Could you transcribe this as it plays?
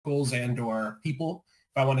and or people.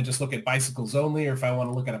 If I want to just look at bicycles only, or if I want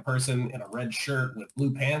to look at a person in a red shirt with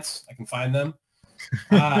blue pants, I can find them.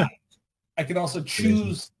 I can also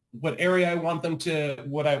choose what area I want them to,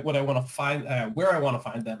 what I want to find, where I want to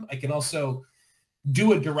find them. I can also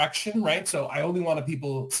do a direction, right? So I only want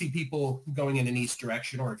to see people going in an east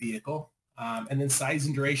direction or a vehicle. And then size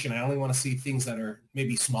and duration, I only want to see things that are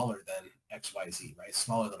maybe smaller than XYZ, right?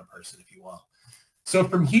 Smaller than a person, if you will. So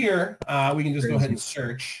from here, we can just go ahead and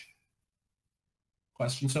search.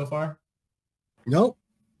 Question so far? Nope.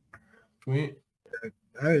 Sweet.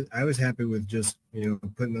 I was happy with just,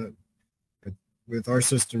 putting with our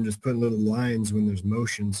system, just putting little lines when there's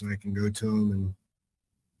motion so I can go to them and.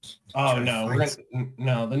 Oh, no.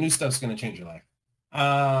 No, the new stuff's going to change your life.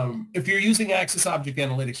 If you're using Axis Object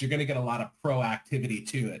Analytics, you're going to get a lot of proactivity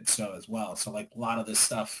to it as well. So like a lot of this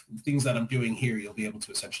stuff, things that I'm doing here, you'll be able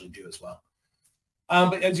to essentially do as well.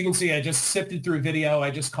 But as you can see, I just sifted through video.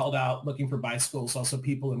 I just called out looking for bicycles, also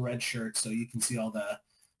people in red shirts. So you can see all the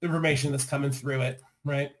information that's coming through it,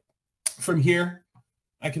 right? From here,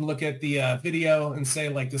 I can look at the video and say,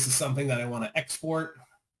 like, this is something that I want to export.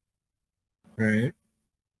 Right.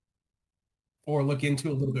 Or look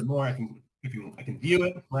into a little bit more. I can view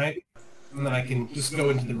it, right? And then I can just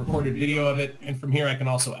go into the recorded video of it. And from here, I can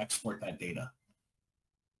also export that data.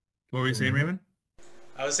 What were you saying, Raymond?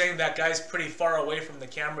 I was saying that guy's pretty far away from the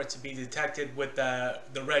camera to be detected with the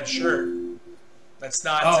red shirt. That's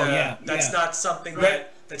not not something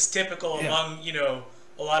that's typical among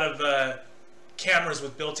a lot of cameras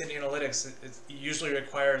with built-in analytics. It usually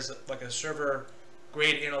requires like a server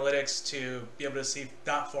grade analytics to be able to see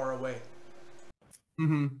that far away.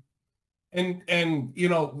 Mm-hmm. And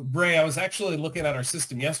Bray, I was actually looking at our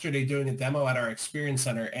system yesterday doing a demo at our experience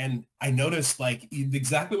center, and I noticed like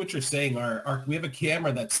exactly what you're saying. We have a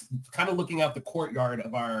camera that's kind of looking out the courtyard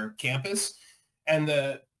of our campus, and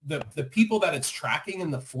the people that it's tracking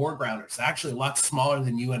in the foreground is actually a lot smaller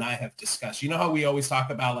than you and I have discussed. You know how we always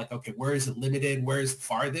talk about like, okay, where is it limited? Where is the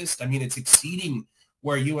farthest? I mean, it's exceeding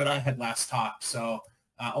where you and I had last talked. So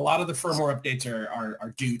a lot of the firmware updates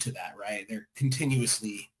are due to that, right? They're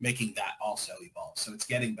continuously making that also evolve. So it's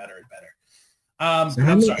getting better and better. So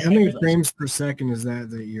how many frames per second is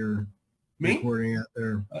that you're recording at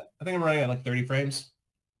there? I think I'm running at like 30 frames.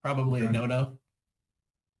 Probably a no-no.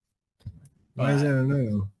 Why is that a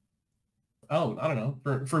no-no? Oh, I don't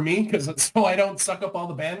know. For me, because so I don't suck up all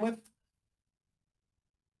the bandwidth.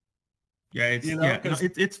 Yeah,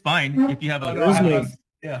 it's fine if you have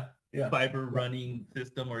a fiber running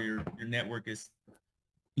system or your network is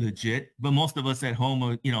legit. But most of us at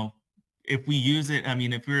home, if we use it, I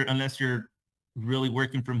mean, unless you're really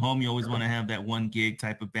working from home, you always want to have that 1 gig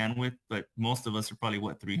type of bandwidth. But most of us are probably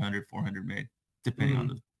 300, 400 meg, depending on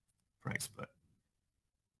the price. But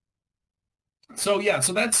so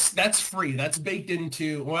that's free. That's baked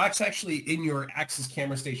into, well, that's actually in your Axis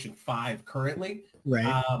Camera Station 5 currently.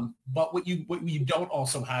 Right. But what you don't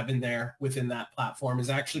also have in there within that platform is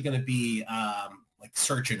actually going to be like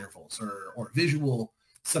search intervals or visual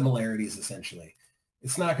similarities, essentially.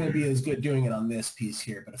 It's not going to be as good doing it on this piece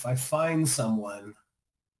here, but if I find someone,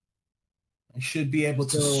 I should be able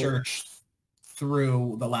to search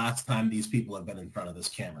through the last time these people have been in front of this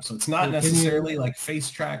camera. So it's not necessarily like face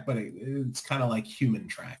track, but it's kind of like human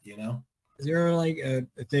track, Is there like a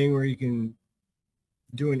thing where you can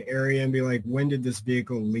do an area and be like, when did this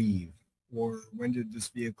vehicle leave? Or when did this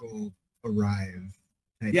vehicle arrive?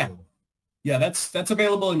 Yeah, that's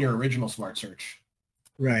available in your original Smart Search.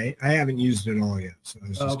 Right. I haven't used it all yet. So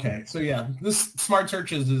okay. So yeah, this Smart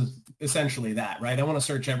Search is essentially that, right? I want to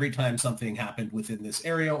search every time something happened within this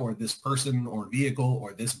area or this person or vehicle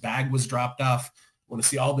or this bag was dropped off. I want to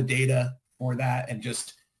see all the data for that and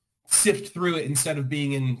just sift through it instead of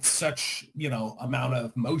being in such, amount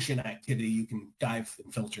of motion activity. You can dive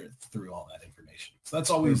and filter it through all that information. So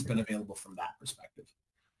that's always been available from that perspective.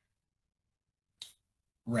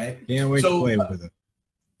 Right. Can't wait to play with it.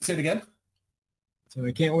 Say it again. So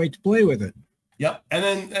I can't wait to play with it. Yep. And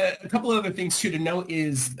then a couple of other things too to note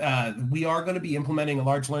is we are going to be implementing a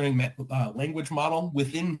large language model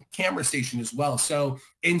within Camera Station as well. So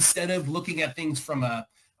instead of looking at things from a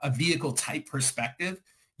vehicle type perspective,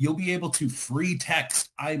 you'll be able to free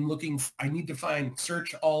text. I need to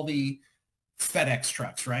search all the FedEx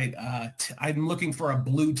trucks, right? I'm looking for a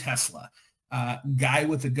blue Tesla, guy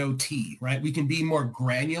with a goatee, right? We can be more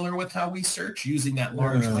granular with how we search using that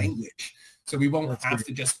large language. So we won't have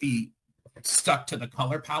to just be stuck to the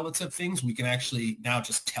color palettes of things. We can actually now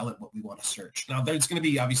just tell it what we want to search. Now, there's going to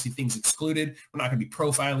be obviously things excluded. We're not going to be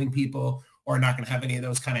profiling people or not going to have any of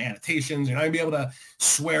those kind of annotations. You're not going to be able to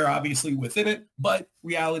swear, obviously, within it. But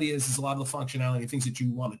reality is a lot of the functionality, things that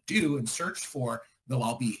you want to do and search for, they'll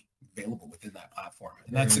all be available within that platform.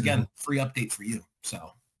 And that's, again, free update for you.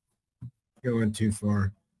 So going too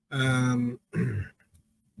far. I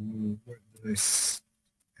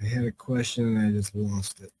had a question and I just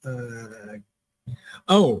lost it.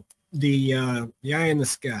 The eye in the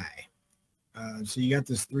sky. So you got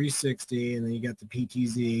this 360 and then you got the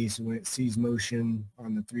PTZ. So when it sees motion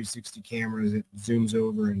on the 360 cameras, it zooms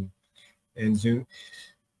over and zoom.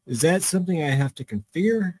 Is that something I have to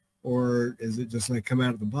configure, or is it just like come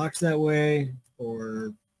out of the box that way,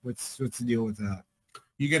 or what's the deal with that?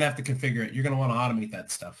 You're going to have to configure it. You're going to want to automate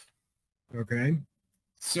that stuff. Okay.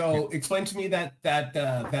 So explain to me that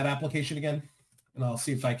application again, and I'll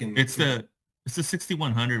see if I can. It's the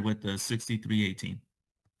 6100 with the 6318.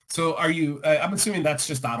 So are you? I'm assuming that's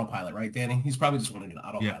just autopilot, right, Danny? He's probably just wanting to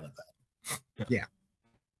autopilot that. Yeah.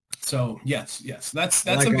 So yes, that's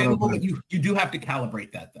like available. But you do have to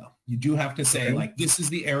calibrate that though. You do have to say like, this is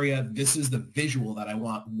the area, this is the visual that I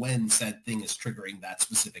want when said thing is triggering that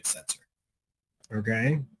specific sensor.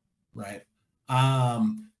 Okay. Right.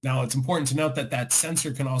 Now it's important to note that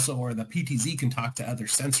sensor can also, or the PTZ can talk to other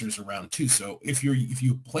sensors around too. So if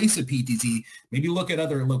you place a PTZ, maybe look at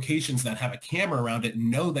other locations that have a camera around it and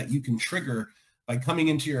know that you can trigger by coming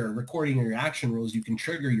into your recording or your action rules, you can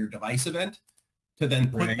trigger your device event to then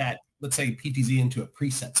put that, let's say PTZ into a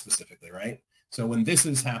preset specifically, right? So when this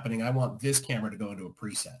is happening, I want this camera to go into a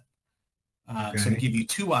preset. So to give you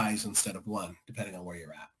 2 eyes instead of 1, depending on where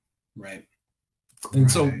you're at, right?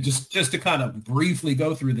 And so just to kind of briefly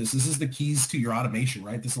go through this is the keys to your automation,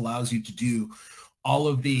 right? This allows you to do all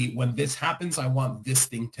of the, when this happens, I want this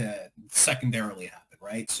thing to secondarily happen,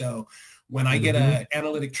 right? So when I get an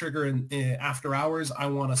analytic trigger in after hours, I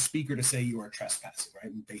want a speaker to say you are trespassing,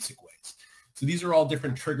 right? In basic ways. So these are all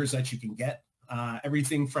different triggers that you can get.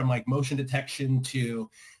 Everything from like motion detection to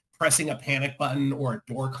pressing a panic button or a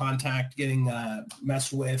door contact getting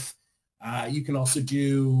messed with. You can also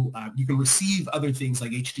do, you can receive other things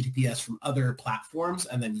like HTTPS from other platforms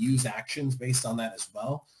and then use actions based on that as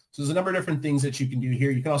well. So there's a number of different things that you can do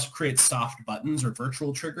here. You can also create soft buttons or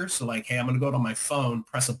virtual triggers. So like, hey, I'm going to go to my phone,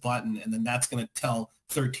 press a button, and then that's going to tell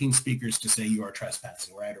 13 speakers to say you are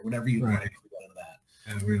trespassing, right? Or whatever you want to do out of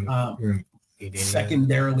that.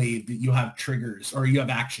 Secondarily, you have triggers or you have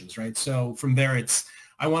actions, right? So from there, it's,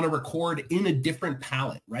 I want to record in a different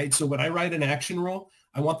palette, right? So when I write an action rule,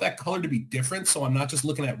 I want that color to be different, so I'm not just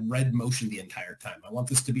looking at red motion the entire time. I want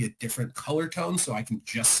this to be a different color tone so I can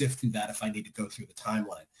just sift through that if I need to go through the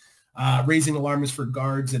timeline. Raising alarms for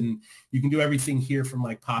guards, and you can do everything here from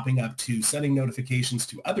like popping up to sending notifications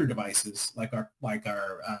to other devices like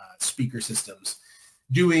our speaker systems.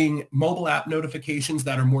 Doing mobile app notifications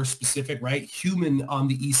that are more specific, right? Human on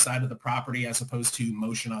the east side of the property as opposed to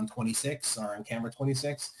motion on 26 or on camera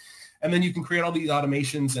 26. And then you can create all these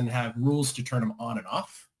automations and have rules to turn them on and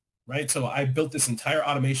off, right? So I built this entire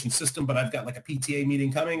automation system, but I've got like a PTA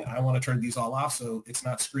meeting coming. I want to turn these all off so it's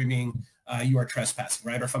not screaming, you are trespassing,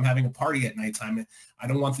 right? Or if I'm having a party at nighttime, I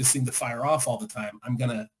don't want this thing to fire off all the time. I'm going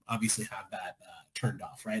to obviously have that turned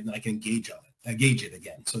off, right? And then I can gauge it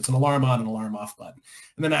again. So it's an alarm on and alarm off button.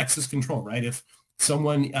 And then access control, right? If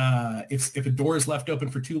someone, if a door is left open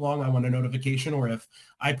for too long, I want a notification, or if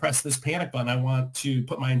I press this panic button, I want to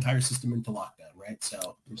put my entire system into lockdown, right?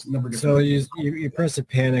 So there's a number of different. So you press a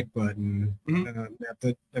panic button.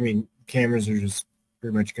 I mean, cameras are just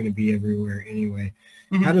pretty much going to be everywhere anyway.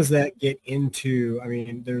 How does that get into? I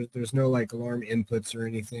mean, there's no like alarm inputs or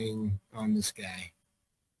anything on this guy.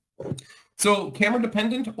 So camera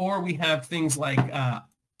dependent, or we have things like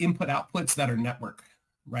input outputs that are network.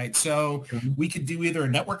 Right. So we could do either a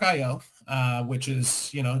network IO, which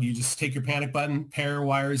is, you just take your panic button, pair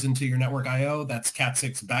wires into your network IO. That's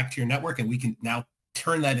Cat6 back to your network. And we can now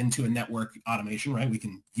turn that into a network automation, right? We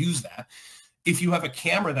can use that. If you have a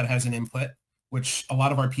camera that has an input, which a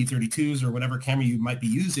lot of our P32s or whatever camera you might be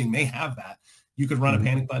using may have that, you could run a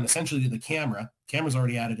panic button essentially to the camera. Camera's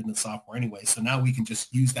already added in the software anyway. So now we can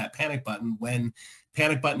just use that panic button. When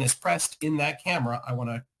panic button is pressed in that camera, I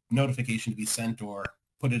want a notification to be sent or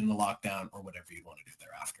put it in a lockdown or whatever you want to do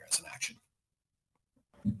thereafter as an action.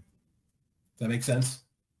 Does that make sense?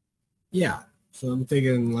 Yeah. So I'm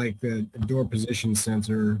thinking like the door position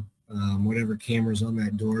sensor, whatever camera's on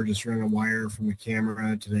that door, just run a wire from the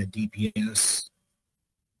camera to that DPS.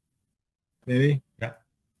 Maybe? Yeah.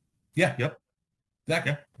 Yep.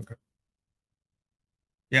 Exactly. Yeah. Okay.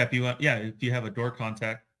 Yeah, if you have a door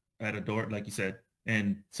contact at a door, like you said,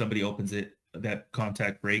 and somebody opens it, that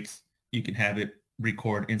contact breaks, you can have it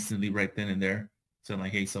record instantly right then and there. So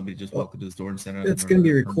like, hey, somebody just walked through this door and sent it. It's going to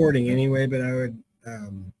be recording anyway, but I would.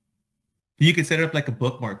 You could set it up like a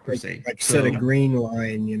bookmark per se. Like set a green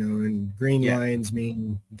line, you know, and green lines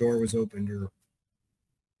mean door was opened or.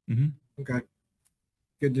 Okay.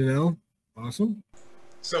 Good to know. Awesome.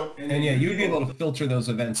 So and yeah, you'd be able to filter those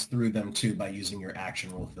events through them too by using your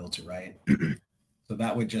action rule filter, right? So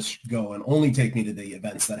that would just go and only take me to the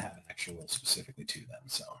events that have action rules specifically to them.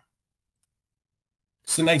 So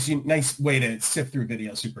it's a nice way to sift through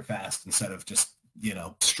video super fast instead of just, you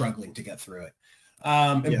know, struggling to get through it.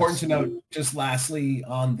 Important to note, just lastly,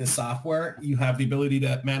 on this software, you have the ability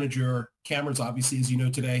to manage your cameras, obviously, as you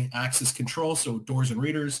know today, access control, so doors and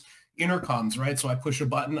readers, intercoms, right? So I push a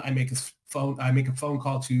button, I make a phone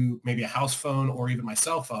call to maybe a house phone or even my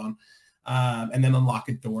cell phone, and then unlock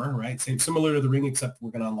a door, right? Similar to the Ring, except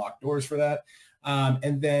we're going to unlock doors for that.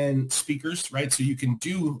 And then speakers, right? So you can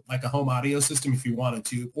do like a home audio system if you wanted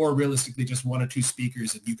to, or realistically just 1 or 2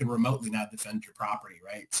 speakers, and you can remotely now defend your property,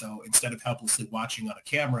 right? So instead of helplessly watching on a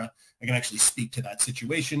camera, I can actually speak to that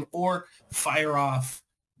situation or fire off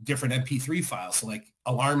different MP3 files, so like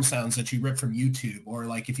alarm sounds that you rip from YouTube, or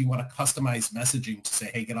like if you want to customize messaging to say,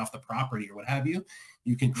 hey, get off the property or what have you,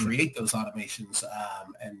 you can create those automations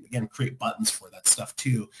and again, create buttons for that stuff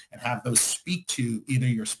too, and have those speak to either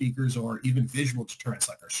your speakers or even visual deterrents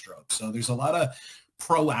like our strobe. So there's a lot of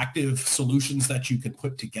proactive solutions that you can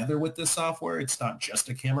put together with this software. It's not just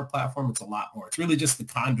a camera platform. It's a lot more. It's really just the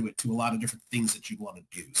conduit to a lot of different things that you want to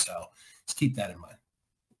do. So just keep that in mind.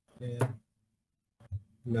 Yeah.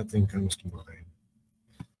 Nothing comes to mind.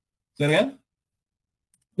 Is that again?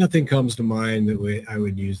 Nothing comes to mind that I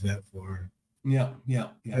would use that for. Yeah.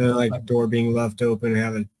 Like the door being left open,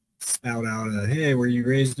 have it spout out hey, were you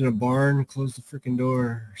raised in a barn? Close the freaking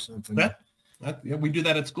door or something. Yeah, we do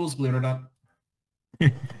that at schools, believe it or not.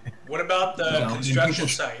 What about the construction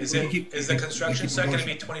site? Is the construction site going to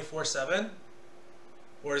be 24/7?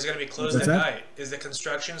 Or is it going to be closed at night? Is the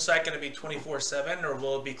construction site going to be 24/7 or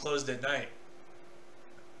will it be closed at night?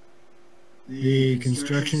 The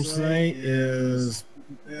construction site is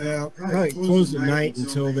probably closed at night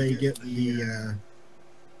until they get the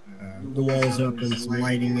walls up and some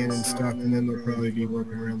lighting in and stuff, and then they'll probably be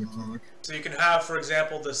working around the clock. So you can have, for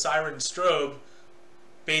example, the siren strobe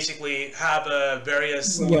basically have a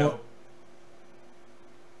various, you know.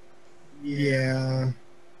 Yeah.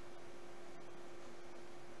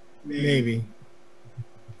 Maybe.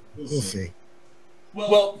 We'll see.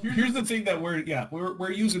 Well, here's the thing that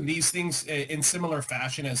we're using these things in similar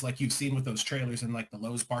fashion as like you've seen with those trailers in like the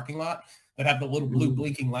Lowe's parking lot that have the little blue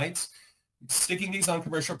blinking lights. Sticking these on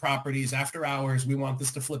commercial properties after hours, we want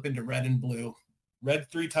this to flip into red and blue. Red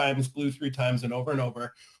 3 times, blue 3 times, and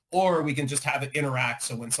over. Or we can just have it interact.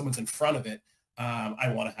 So when someone's in front of it,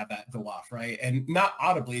 I want to have that go off, right? And not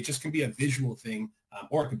audibly, it just can be a visual thing,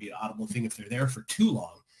 or it could be an audible thing if they're there for too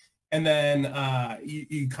long. And then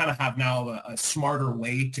you kind of have now a smarter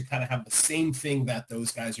way to kind of have the same thing that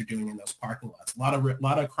those guys are doing in those parking lots. A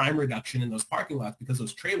lot of crime reduction in those parking lots because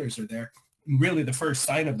those trailers are there. And really, the first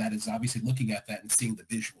sign of that is obviously looking at that and seeing the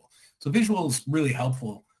visual. So visual is really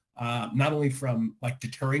helpful, not only from like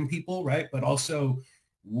deterring people, right, but also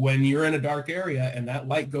when you're in a dark area and that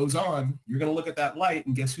light goes on, you're going to look at that light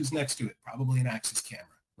and guess who's next to it? Probably an access camera,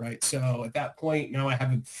 right? So at that point, now I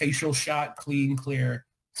have a facial shot, clean, clear,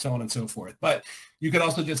 so on and so forth. But you could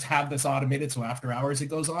also just have this automated, so after hours it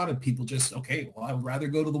goes on and people just, okay, well, I would rather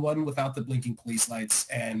go to the one without the blinking police lights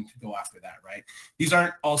and go after that, right? These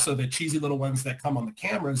aren't also the cheesy little ones that come on the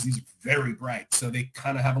cameras. These are very bright, so they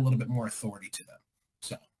kind of have a little bit more authority to them.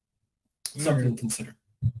 So something to consider.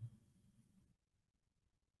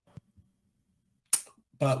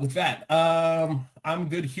 But with that, I'm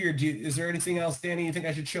good here. Is there anything else, Danny, you think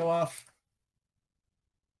I should show off?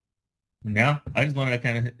 No, I just wanted to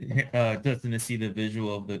kind of Dustin to see the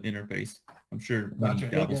visual of the interface. I'm sure when he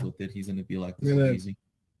dabbles with it, he's going to be like, this is easy.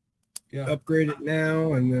 Yeah. Upgrade it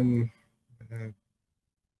now, and then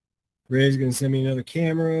Ray's going to send me another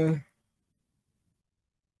camera.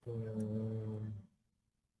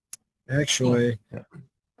 Actually,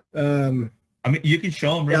 I mean, you can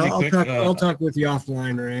show them really quick. I'll talk with you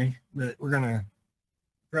offline, Ray, but we're going to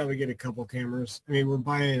probably get a couple cameras. I mean, we're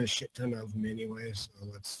buying a shit ton of them anyway, so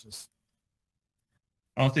let's just...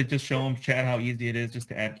 I'll say just show them, Chad, how easy it is just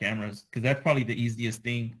to add cameras, because that's probably the easiest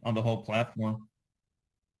thing on the whole platform.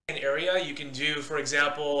 An area you can do, for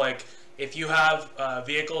example, like if you have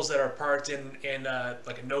vehicles that are parked in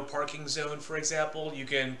like a no parking zone, for example, you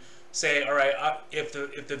can say, all right, if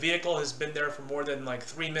the vehicle has been there for more than like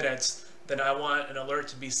 3 minutes, then I want an alert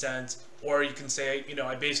to be sent. Or you can say, you know,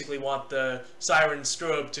 I basically want the siren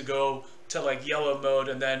strobe to go to like yellow mode,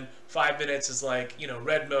 and then 5 minutes is like, you know,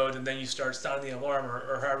 red mode, and then you start sounding the alarm,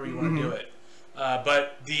 or however you want to do it.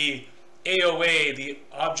 But the AOA, the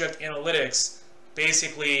object analytics,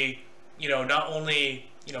 basically, you know, not only,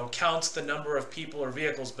 you know, counts the number of people or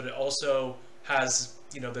vehicles, but it also has,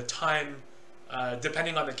 you know, the time,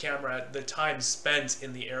 depending on the camera, the time spent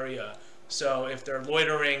in the area. So if they're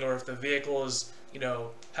loitering, or if the vehicle is, you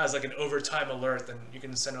know, has like an overtime alert, then you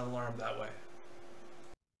can send an alarm that way.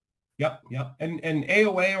 Yep, yep. And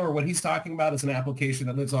AOA, or what he's talking about, is an application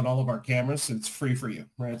that lives on all of our cameras. So it's free for you,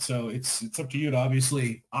 right? So it's up to you to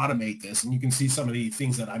obviously automate this. And you can see some of the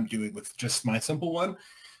things that I'm doing with just my simple one.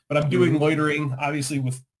 But I'm doing loitering, obviously,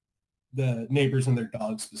 with the neighbors and their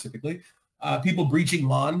dogs specifically. People breaching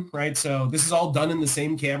lawn, right? So this is all done in the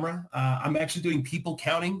same camera. I'm actually doing people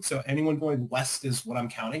counting. So anyone going west is what I'm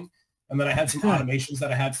counting. And then I had some automations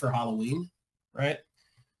that I had for Halloween, right?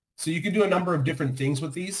 So you can do a number of different things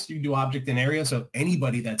with these. You can do object and area. So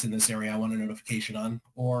anybody that's in this area, I want a notification on,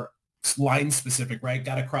 or line specific, right?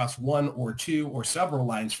 Got to cross one or two or several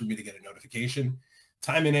lines for me to get a notification.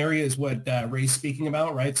 Time and area is what Ray's speaking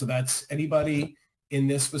about, right? So that's anybody in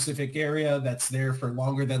this specific area that's there for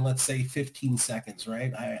longer than, let's say, 15 seconds,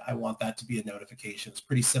 right? I want that to be a notification. It's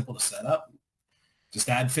pretty simple to set up. Just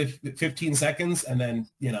add 15 seconds and then,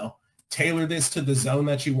 you know, tailor this to the zone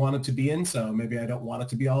that you want it to be in. So maybe I don't want it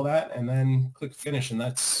to be all that, and then click finish, and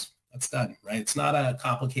that's done, right? It's not a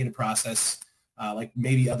complicated process like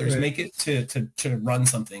maybe others make it to run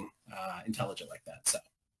something intelligent like that. So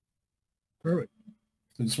perfect.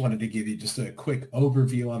 So just wanted to give you just a quick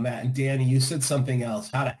overview on that. And Danny, you said something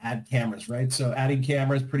else, how to add cameras, right? So adding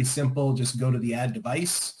cameras, pretty simple. Just go to the add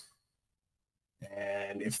device.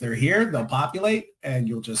 And if they're here, they'll populate, and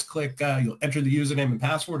you'll just click, you'll enter the username and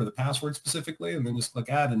password, or the password specifically, and then just click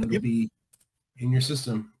add, and it'll be in your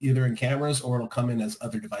system, either in cameras, or it'll come in as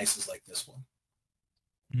other devices like this one.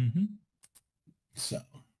 So,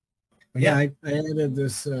 but yeah, I added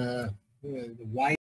this white